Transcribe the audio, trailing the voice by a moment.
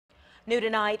New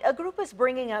tonight, a group is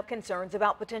bringing up concerns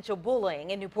about potential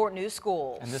bullying in Newport News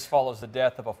schools. And this follows the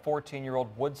death of a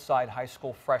 14-year-old Woodside High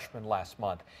School freshman last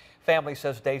month. Family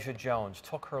says Deja Jones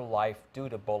took her life due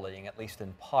to bullying, at least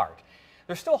in part.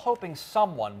 They're still hoping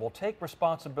someone will take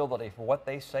responsibility for what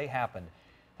they say happened.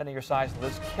 10 on your side's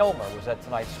Liz Kilmer was at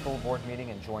tonight's school board meeting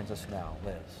and joins us now.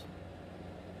 Liz.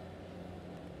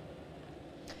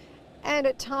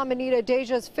 And Tom and Anita,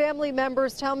 Deja's family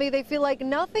members tell me they feel like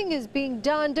nothing is being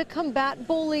done to combat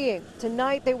bullying.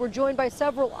 Tonight, they were joined by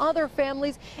several other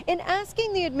families in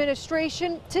asking the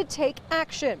administration to take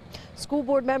action. School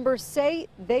board members say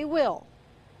they will.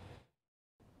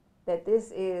 That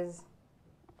this is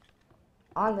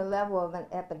on the level of an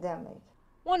epidemic.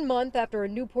 1 month after a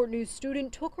Newport News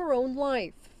student took her own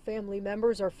life, family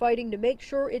members are fighting to make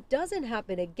sure it doesn't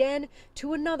happen again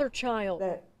to another child.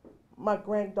 That my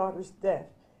granddaughter's death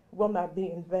will not be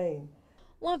in vain.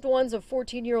 Loved ones of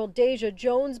 14-year-old Deja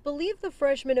Jones believe the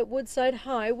freshman at Woodside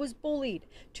High was bullied.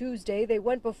 Tuesday, they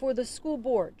went before the school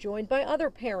board, joined by other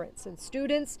parents and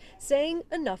students, saying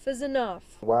enough is enough.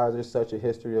 Why is there such a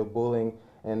history of bullying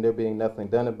and there being nothing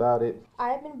done about it? I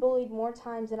have been bullied more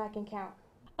times than I can count.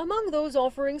 Among those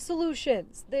offering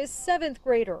solutions, this 7th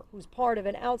grader, who's part of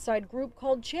an outside group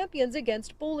called Champions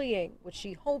Against Bullying, which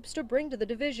she hopes to bring to the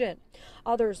division.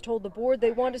 Others told the board they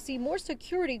want to see more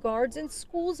security guards in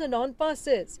schools and on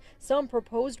buses. Some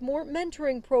proposed more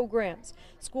mentoring programs.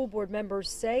 School board members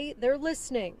say they're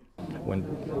listening.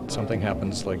 When something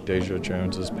happens like Deja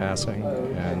Jones's passing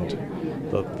and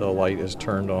the light is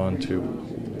turned on to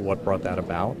what brought that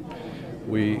about,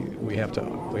 we have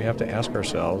to ask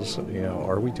ourselves,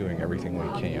 are we doing everything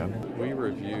we can? We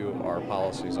review our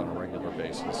policies on a regular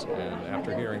basis, and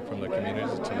after hearing from the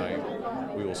community tonight,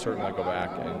 we will certainly go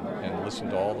back and listen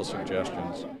to all the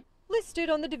suggestions. Listed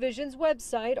on the division's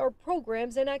website are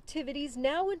programs and activities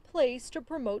now in place to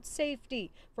promote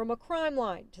safety, from a crime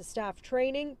line to staff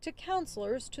training to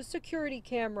counselors to security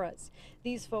cameras.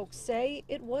 These folks say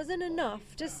it wasn't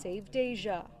enough to save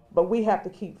Deja. But we have to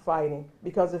keep fighting,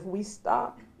 because if we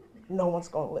stop, no one's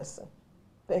going to listen.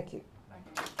 Thank you.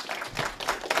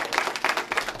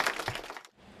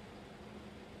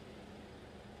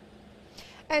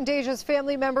 And Deja's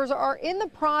family members are in the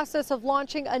process of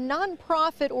launching a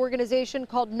nonprofit organization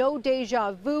called No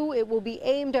Deja Vu. It will be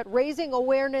aimed at raising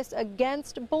awareness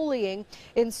against bullying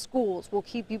in schools. We'll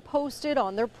keep you posted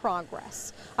on their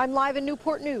progress. I'm live in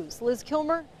Newport News. Liz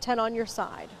Kilmer, 10 on your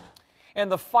side. And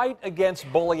the fight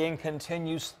against bullying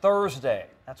continues Thursday.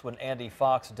 That's when Andy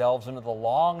Fox delves into the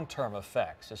long-term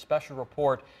effects. A special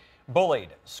report, Bullied,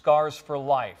 Scars for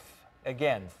Life.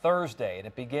 Again, Thursday, and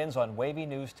it begins on WAVY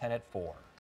News 10 at 4.